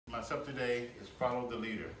our subject today is follow the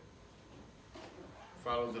leader.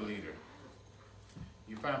 Follow the leader.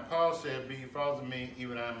 You find Paul said, "Be ye followers of me,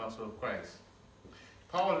 even I am also of Christ."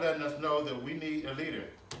 Paul is letting us know that we need a leader.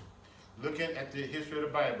 Looking at the history of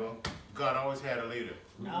the Bible, God always had a leader.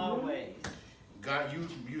 Always. God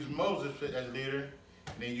used Moses as a leader,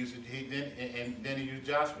 and then he used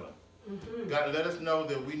Joshua. God let us know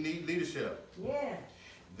that we need leadership. Yeah.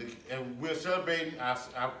 And we're celebrating our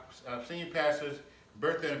senior pastor's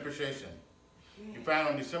birthday and appreciation. You find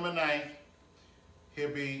on December 9th, he'll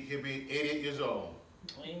be 88 years old.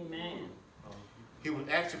 Amen. He was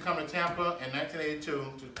asked to come to Tampa in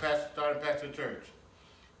 1982 to start and pastor the church.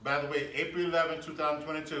 By the way, April 11,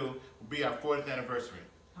 2022 will be our 40th anniversary.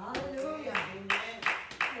 Hallelujah.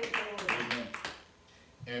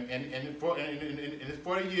 Amen. And in his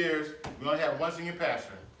 40 years, we only have one senior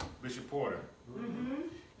pastor, Bishop Porter.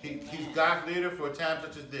 He's God's leader for a time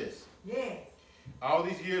such as this. Yes. All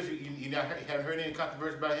these years, you haven't heard any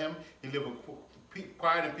controversy about him. He lived a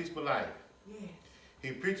quiet and peaceful life. Yes.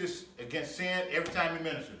 He preaches against sin every time he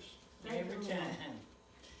ministers. Every time.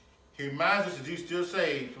 He reminds us that you're still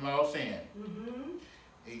saved from all sin.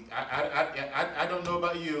 I don't know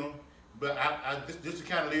about you, but this is the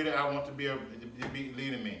kind of leader I want to be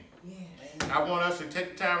leading me. Yes. I want us to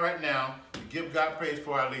take the time right now to give God praise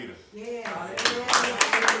for our leader. Yes.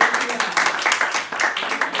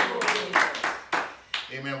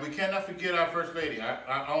 Amen. We cannot forget our first lady,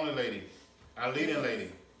 our only lady, our leading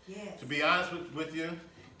lady. Yes. To be honest with you,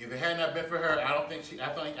 if it had not been for her, I don't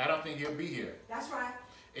think he'll be here. That's right.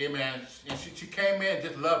 Amen. And she came in and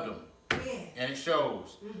just loved him. Yes. And it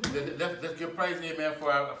shows. Let's give praise, amen,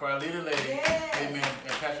 for our leading lady. Yes. Amen.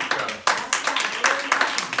 And Pastor Kelly.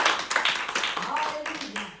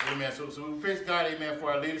 Hallelujah. Amen. So we praise God, amen,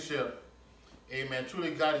 for our leadership. Amen.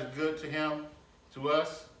 Truly God is good to him, to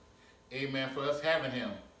us. Amen. For us having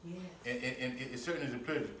him. Yes. And it certainly is a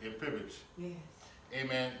privilege. Yes.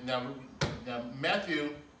 Amen. Now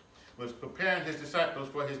Matthew was preparing his disciples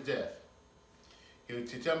for his death. He was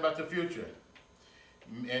telling them about the future.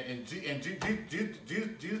 And Jesus'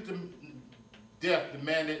 death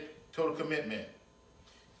demanded total commitment.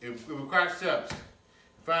 It required steps.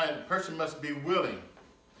 A person must be willing.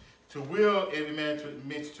 To will, amen,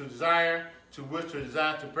 means to desire, to wish, to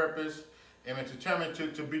design, to purpose, amen, to determine,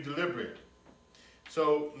 to be deliberate.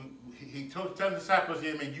 So he told the disciples,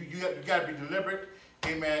 amen, you got to be deliberate,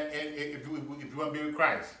 amen, and if you want to be with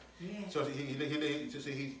Christ. Yes. So you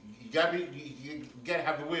got to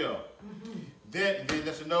have the will. Then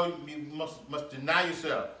let's know you must deny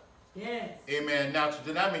yourself. Yes. Amen. Now to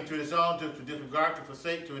deny means to disown, to disregard, to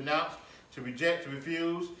forsake, to renounce, to reject, to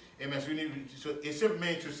refuse. Amen. So it simply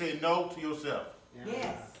means to say no to yourself.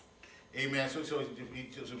 Yes. Amen. So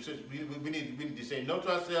we need to say no to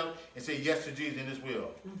ourselves and say yes to Jesus in His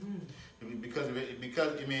will. Because we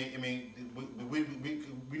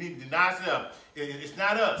need to deny ourselves. It's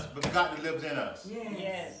not us, but God that lives in us. Yes.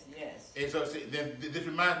 Yes. Yes. And so then this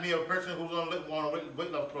reminds me of a person who's on a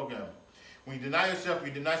weight loss program. When you deny yourself for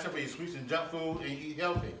your sweets and junk food and you eat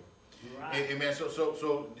healthy. Right. Amen. So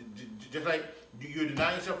just like you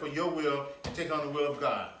deny yourself for your will and take on the will of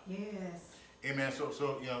God. Yes. Amen.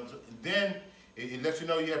 So then it lets you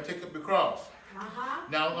know you have to take up your cross.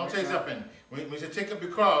 Now I'm gonna tell you something. When you say take up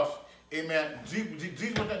your cross, amen.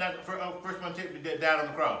 Jesus was not the first one to die on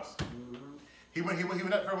the cross. He went not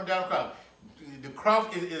the first one down on the cross. The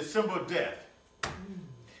cross is a symbol of death.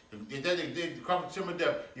 The cross is a symbol of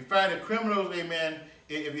death. You find that criminals, amen.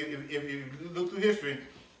 If you look through history,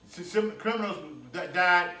 criminals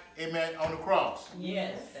died, amen, on the cross.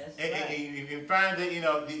 Yes, that's right. And you find that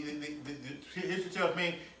the history tells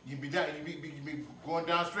me you be going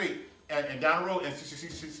down the street and down the road and see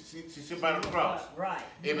somebody on the cross. Right.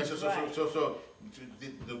 Amen. So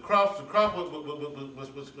the cross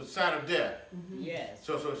was a sign of death. Yes.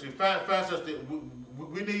 So you find us that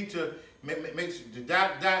we need to make sure to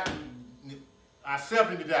die ourselves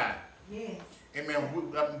need to die. Yes. Amen.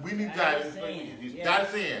 We need to die. Die to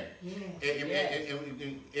sin.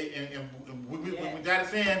 And when we die to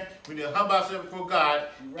sin, we need to humble ourselves before God,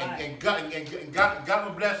 and God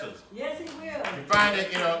will bless us. Yes, He will. You find that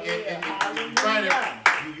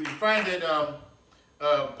you find that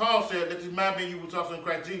Paul said, "Let this mind be in you which also in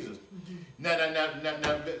Christ Jesus." Now,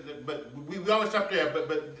 but we always stop there. But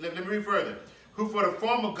let me read further. Who for the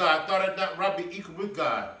form of God thought it not right to be equal with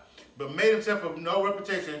God, but made himself of no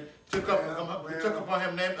reputation, took upon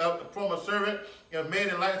him name of form of servant, and made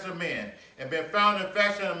in likeness of man, and being found in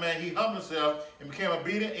fashion of man, he humbled himself and became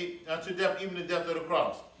obedient unto death, even the death of the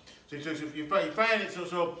cross. So you find it.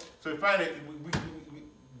 So you find it.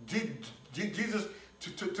 Jesus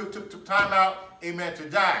took time out, amen, to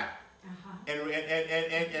die.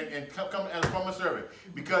 And come as a former servant.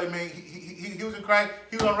 Because, I mean, he was in Christ.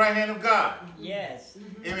 He was on the right hand of God. Yes.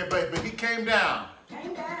 Amen. But he came down.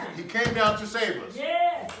 He came down to save us.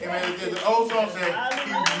 Yes. Amen. The old song says,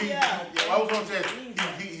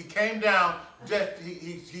 he came down, just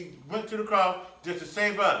he went to the cross just to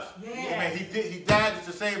save us. Yes. Amen. He died just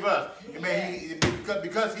to save us. Yes. Amen.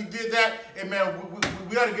 Because he did that, amen,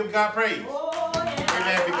 we ought to give God praise. Oh, yeah.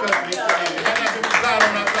 Amen. Because it had not been for God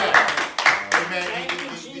on our side. Amen.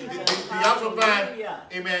 We also find,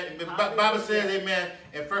 amen, the Bible says, amen,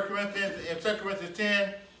 in 2 Corinthians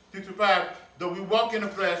 10:2-5, though we walk in the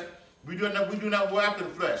flesh, we do not walk after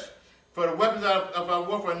the flesh. For the weapons of our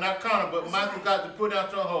warfare are not carnal, but mighty through God to put down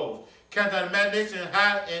strongholds, cast out imagination and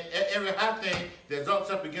every high thing that exalts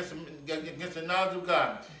up against the knowledge of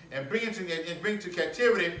God, and bring to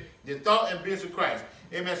captivity the thought and feelings of Christ.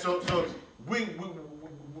 Amen. So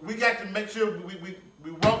we got to make sure we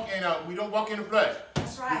walk in. We don't walk in the flesh.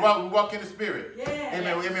 That's right. We walk in the spirit. Yeah.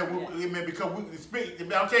 Amen. Amen. Amen. Because the spirit.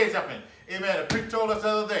 I'll tell you something. Amen. The preacher told us the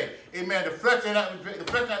other day. Amen. The flesh ain't not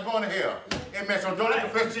going to hell. Amen. So don't let the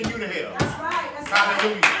flesh send you to hell. That's right. That's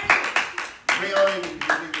hallelujah.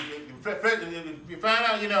 Right. You find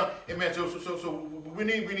out, you know. Amen. So we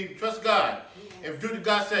need to trust God and do what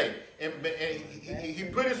God say. And he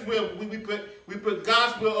put His will. We put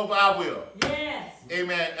God's will over our will. Yes.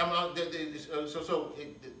 Amen.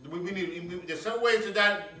 We need. There's some ways to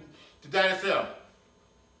die to self.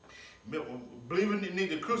 Believing need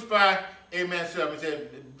to crucify. Amen. Self. He said.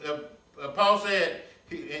 Paul said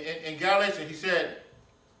in Galatians.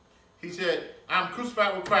 He said, "I'm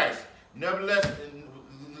crucified with Christ. Nevertheless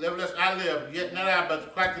I live. Yet not I,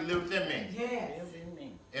 but Christ that lives within me." Yes.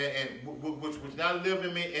 And which now live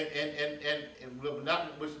in me, and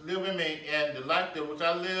not which live in me, and the life that which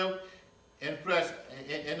I live in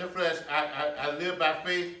the flesh, I live by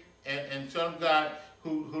faith and Son of God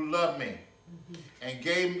who loved me and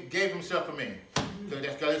gave Himself for me. So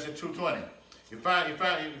that's Galatians 2:20. You find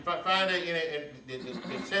that in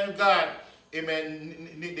the Son of God, amen.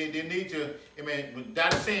 They need to, amen, die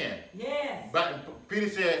to sin. Yes. But Peter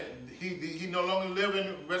said. He no longer lived in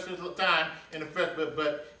the rest of the time in the flesh,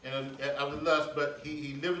 but of the lust, but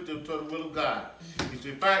he lived to the will of God. You see,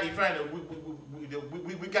 he find that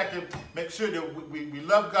we got to make sure that we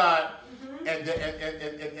love God, and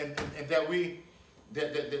that we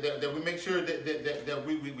make sure that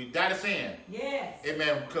we die to sin. Yes.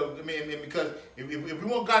 Amen. Because if we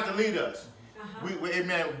want God to lead us,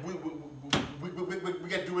 amen. We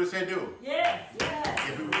got to do what it said do. Yes, yes.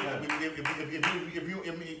 If you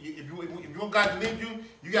want God to lead you,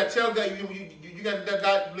 you got to tell God, you got to let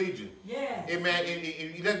God lead you. Yes. Amen.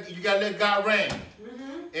 You got to let God reign.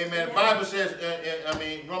 Amen. Yes. The Bible says,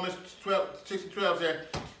 Romans 6:12 says,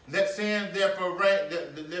 let sin therefore reign,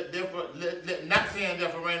 let not sin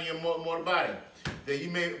therefore reign in your mortal body, that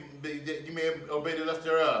you may obey the lust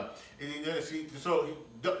thereof. So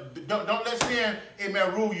don't let sin,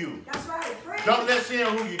 amen, rule you. That's right. Praise. Don't let sin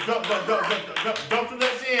rule you. Don't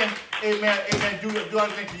let sin, amen, do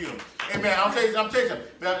anything to you. Amen. I'm telling you something.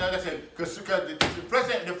 Because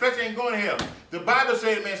the flesh ain't going to hell. The Bible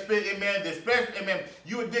says, amen, the flesh, amen,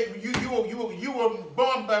 you were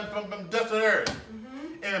born from dust of the earth.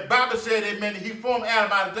 And the Bible said, amen, He formed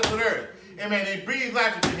Adam out of dust of the earth. Amen. They breathed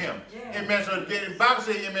life into him. Yeah. Amen. So the Bible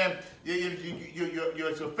says, amen,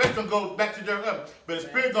 your flesh gonna go back to dirt, but the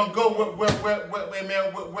spirit gonna go where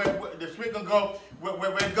the spirit gonna go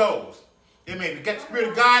where it goes. Amen. If you get the spirit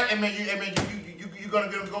of God, amen, you're gonna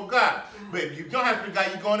go God. But if you don't have the spirit of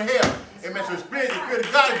God, you're going to hell. Amen. So the spirit of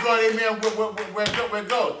God is going, amen, where it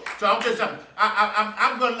goes. So I'm telling you something.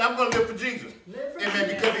 I'm gonna live for Jesus. Amen.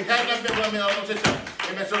 Because He had not been. I'm gonna tell you something.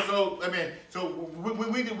 Amen. So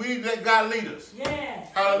we need to let God lead us. Yes.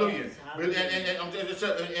 Hallelujah. Yes.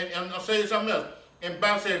 And I'm saying something else. And the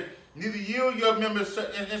Bible said, neither yield your members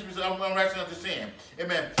instruments of unrighteousness to sin.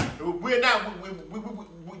 Amen. We're not.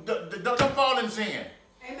 Don't fall in sin.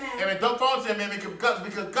 Amen. Amen. Don't fall into sin, man,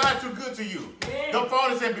 because God's too good to you. Yeah. Don't fall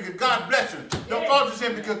into sin because God bless you. Don't fall into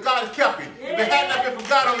sin because God has kept you. Yeah. If it had not been for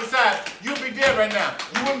God on your side, you'd be dead right now.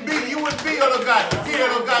 You wouldn't be, oh God, here,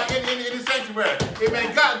 oh God, in the sanctuary.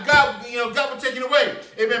 Amen. God will take it away.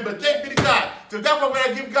 Amen. But thank be to God. So that's why we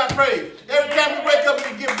gotta give God praise. Every time we wake up,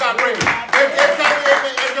 we give God praise. Every time we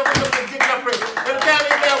wake up, we give God praise. Every time,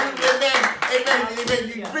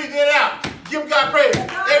 amen, you breathe it out. Give God praise.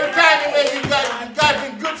 Every time, amen, God's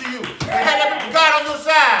been good to you. And had that been God on your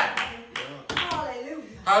side.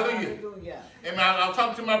 Hallelujah. Amen. I was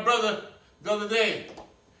talking to my brother the other day,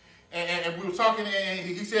 and we were talking, and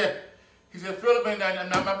he said, Phillip,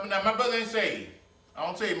 now my brother ain't saved. I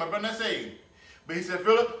don't tell you, my brother not saved. But he said,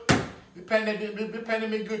 Phillip, the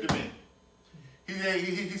pandemic good to me.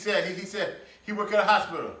 He said, he worked at a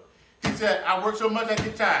hospital. He said, I work so much I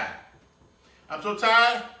get tired. I'm so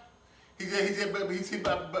tired. He said,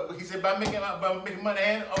 by making money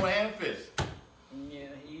over hand and fist. Yeah,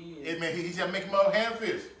 he is. Amen. He said, making money over hand and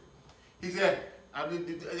fist. He said,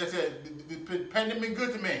 the pandemic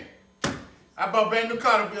good to me. I bought a brand new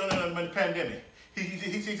car to be on the pandemic.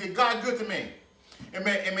 He said, God good to me.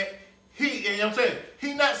 Amen. I'm saying,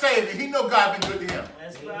 he not saved. He know God been good to him.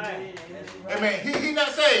 That's right. That's right. Amen. He not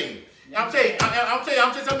saved. I'm telling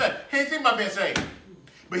you something. He ain't think about being saved.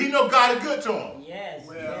 But he know God is good to him. Yes.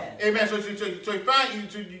 Well, yes. amen. So you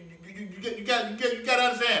find you got to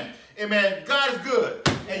understand. Amen. God is good.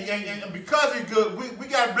 And because he's good, we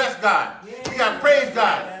got to bless God. We got to praise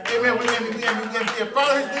God. Amen. We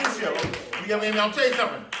follow his leadership. Amen. I'll tell you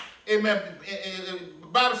something. Amen. The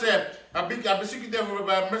Bible said, I beseech you therefore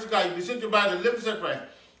by the mercy of God, you beseech you by the living sacrifice.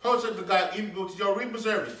 Hold to God, even to your reasonable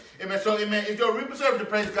service. Amen. So, amen, it's your reasonable service to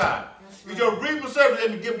praise God. It's your reasonable service,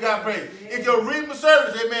 amen, to give God praise. It's your reasonable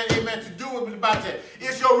service, amen, to do what the Bible said.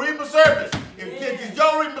 It's your reasonable service. It's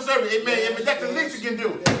your reasonable service, amen. That's the least you can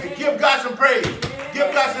do. And give God some praise.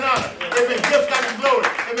 Give God some honor. Amen. Give God some glory.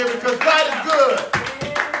 Amen. Because God is good.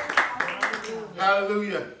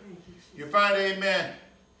 Hallelujah. You find, amen.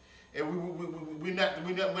 And we're not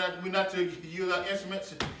to use our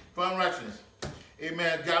instruments for unrighteousness.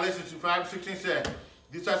 Amen. Galatians 5:16 says,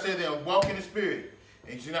 this I say then, walk in the spirit,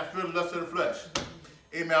 and you should not feel the lust of the flesh.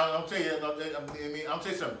 Amen. I'll tell you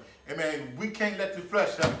something. Amen. We can't let the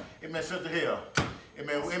flesh, amen, send to hell.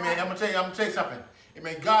 Amen. Amen. I'm gonna tell you something.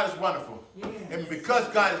 Amen. God is wonderful. Yes. And because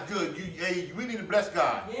God is good, we need to bless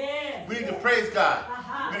God. Yes. We need to praise God.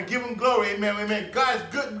 We need to give him glory. Amen. Amen. God is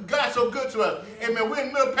good. God's so good to us. Amen. We're in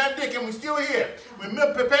the middle of pandemic and we're still here. We're in the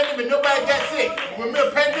middle of pandemic. Nobody got sick. We're in the middle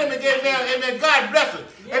of pandemic. Amen. Amen. God bless us.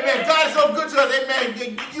 Amen. God is so good to us. Amen.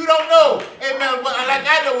 You don't know. Amen. Like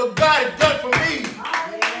I know what God has done for me.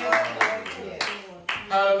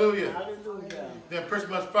 Hallelujah. Hallelujah. Then a person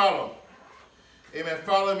must follow. Amen.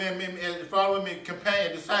 Follow me,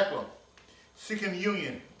 companion, disciple, seeking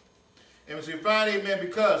union. Amen. So you find, amen,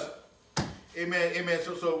 because, amen.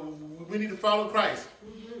 So we need to follow Christ.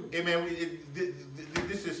 Amen.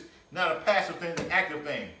 This is not a passive thing; it's an active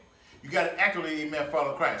thing. You got to actively, amen,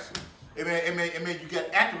 follow Christ. Amen. You got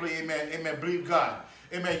to actively, amen, believe God.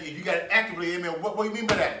 Amen. You got to actively, amen. What do you mean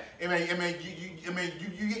by that? Amen.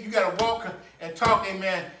 You got to walk and talk,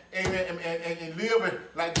 amen. Amen. And live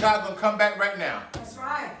like God's gonna come back right now. That's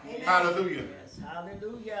right. Amen. Hallelujah. Yes.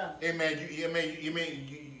 Hallelujah. Amen. You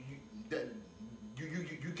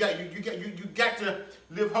got to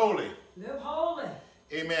live holy. Live holy.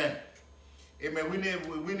 Amen. Amen. We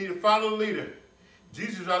need to follow the leader.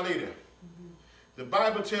 Jesus is our leader. The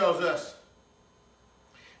Bible tells us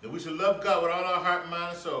that we should love God with all our heart, mind,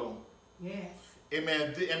 and soul. Yes.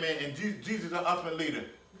 Amen. And Jesus is our ultimate leader.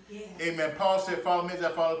 Yes. Amen. Paul said, follow me as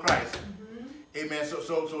I follow Christ. Amen. So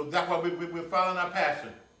that's why we're following our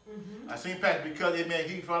pastor. I seen pastor because, amen,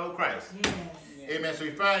 he followed Christ. Yes. Amen. So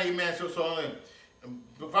you find, amen, so following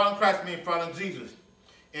Christ means following Jesus.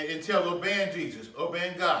 And it tells obeying Jesus,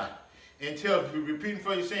 obeying God. And it tells repeating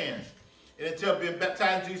for your sins. And it tells being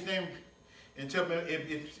baptized in Jesus' name. It tells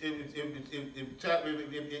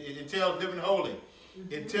living holy.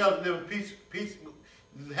 It tells living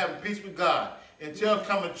having peace with God. It tells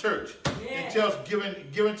coming to church. Yeah. It tells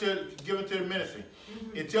giving to the ministry.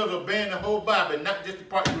 It tells obeying the whole Bible, not just the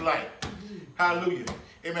part you like. Hallelujah.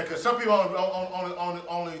 Amen. Because some people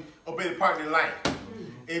only obey the part they like.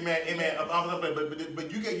 Amen. Amen.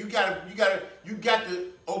 But you got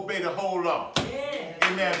to obey the whole law. Yeah.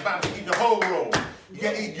 Amen. Eat the whole roll.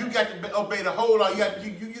 You got to obey the whole law. You got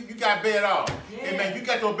to obey it all. Yeah. Amen. You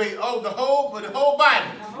got to obey the whole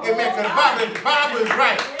Bible. Amen. Because the Bible is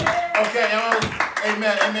right. Okay.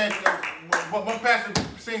 Amen. One pastor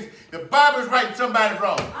sings, the Bible is right and somebody's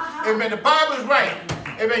wrong. Amen. The Bible is right.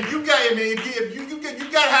 Amen. You got to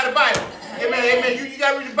have the Bible. Amen. You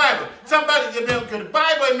got to read the Bible. Somebody, amen, because the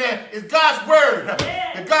Bible, amen, is God's word.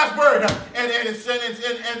 The God's word. And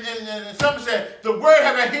some said, the word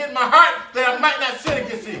have I hid in my heart that I might not sin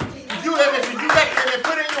against it. You, amen, so you got to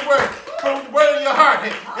put it in your word. Put the word in your heart.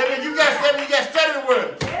 Amen. You got to study the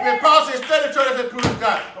word. Amen. Paul says, study the word as it proves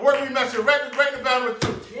God. The word we must right in the Bible with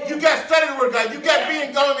truth. You got to study the word, God. You got to be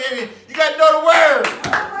in going, amen. You got to know the word.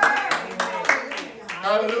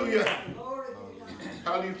 Hallelujah.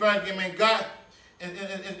 How do you find, amen, God,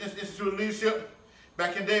 it's through leadership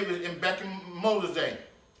back in David and back in Moses' day.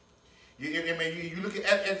 You look at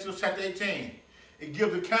Exodus chapter 18. It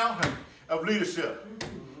gives account of leadership.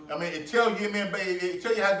 I mean, it tells you, amen, it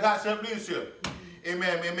tells you how God set up leadership.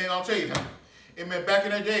 Amen, amen, I'll tell you. Amen, back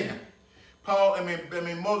in that day, Paul,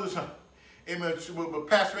 Moses, amen, was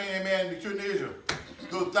pastoring, amen, the children of Israel.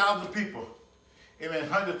 Those 1,000 people, amen,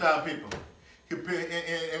 100,000 people.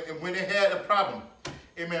 And when they had a problem,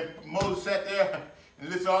 amen, Moses sat there and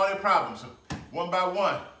listed all their problems, one by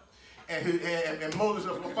one. And Moses,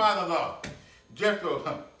 my father-in-law,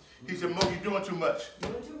 Jethro, he said, Moses, you're doing too much.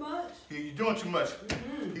 Doing too much? You're doing too much.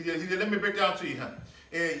 He said, let me break down to you.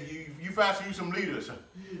 And you find some leaders,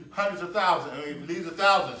 hundreds of thousands, leaders of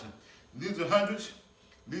thousands, leaders of hundreds,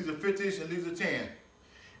 leaders of 50s, and leaders of 10.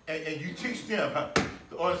 And you teach them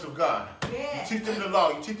the ordinance of God. Yes. You teach them the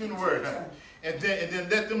law. You teach them the word. And then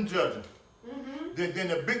let them judge them. Then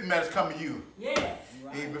the big matters come to you. Yes.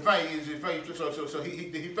 Right. So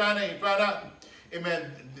he found out,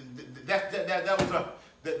 amen, that's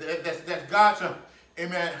God's,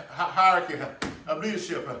 amen, hierarchy of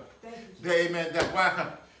leadership. Amen, that's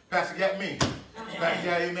why Pastor got me.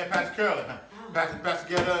 Amen, Pastor Curly. Pastor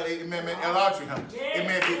got, amen, Audrey.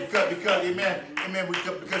 Amen,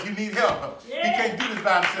 because he needs help. He can't do this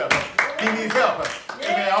by himself. He needs help.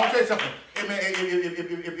 Amen, I'll tell you something. Amen,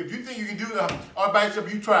 if you think you can do it all by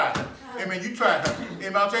yourself, you try. Amen, you try.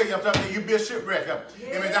 Amen, I'll tell you, you'll be a shipwreck.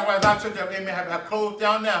 Amen, that's why a lot of churches, amen, have closed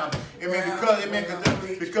down now. Amen,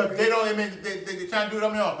 because they don't, amen, they try to do it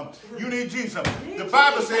on their own. You need Jesus. The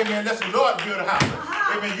Bible says, amen, let the Lord build a house.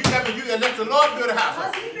 Amen, you let the Lord build a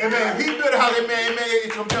house. Amen, if he build a house, amen,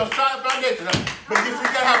 it's going to be on solid foundation. But you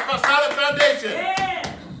got to have a solid foundation.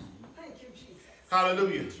 Thank you, Jesus.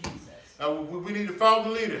 Hallelujah. We need to follow the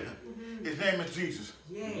leader. His name is Jesus.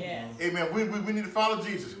 Yes. Amen. We need to follow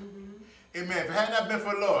Jesus. Amen. If it had not been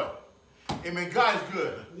for the Lord, amen, God is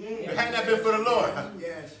good. If it had not been for the Lord,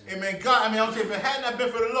 amen, God, I'm saying, if it had not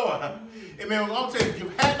been for the Lord, amen, I'm saying, if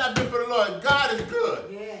it had not been for the Lord, God is good.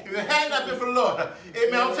 If it had not been for the Lord,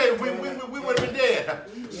 amen, I'm saying, we would have been dead,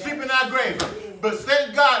 sleeping in our grave. But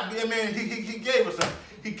thank God, amen, he gave us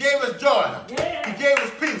He gave us joy. He gave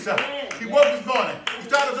us peace. He woke us morning. He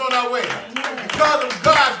started us on our way. Because of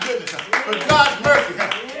God's goodness, but God's mercy,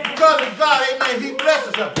 because of God, amen, he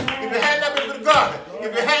blesses us. If it had not been for God,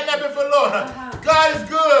 if it had not been for the Lord, God is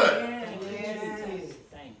good.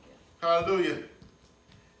 Thank you. Hallelujah.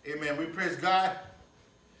 Amen. We praise God,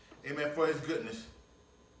 amen, for his goodness.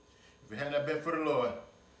 If it had not been for the Lord,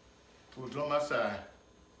 who was on my side,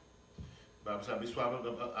 the Bible said, I'll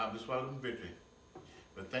be swallowed in victory.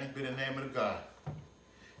 But thanks be the name of the God.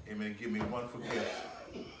 Amen. Give me a wonderful gift.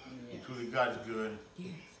 Truly God is good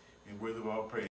and worthy of all praise.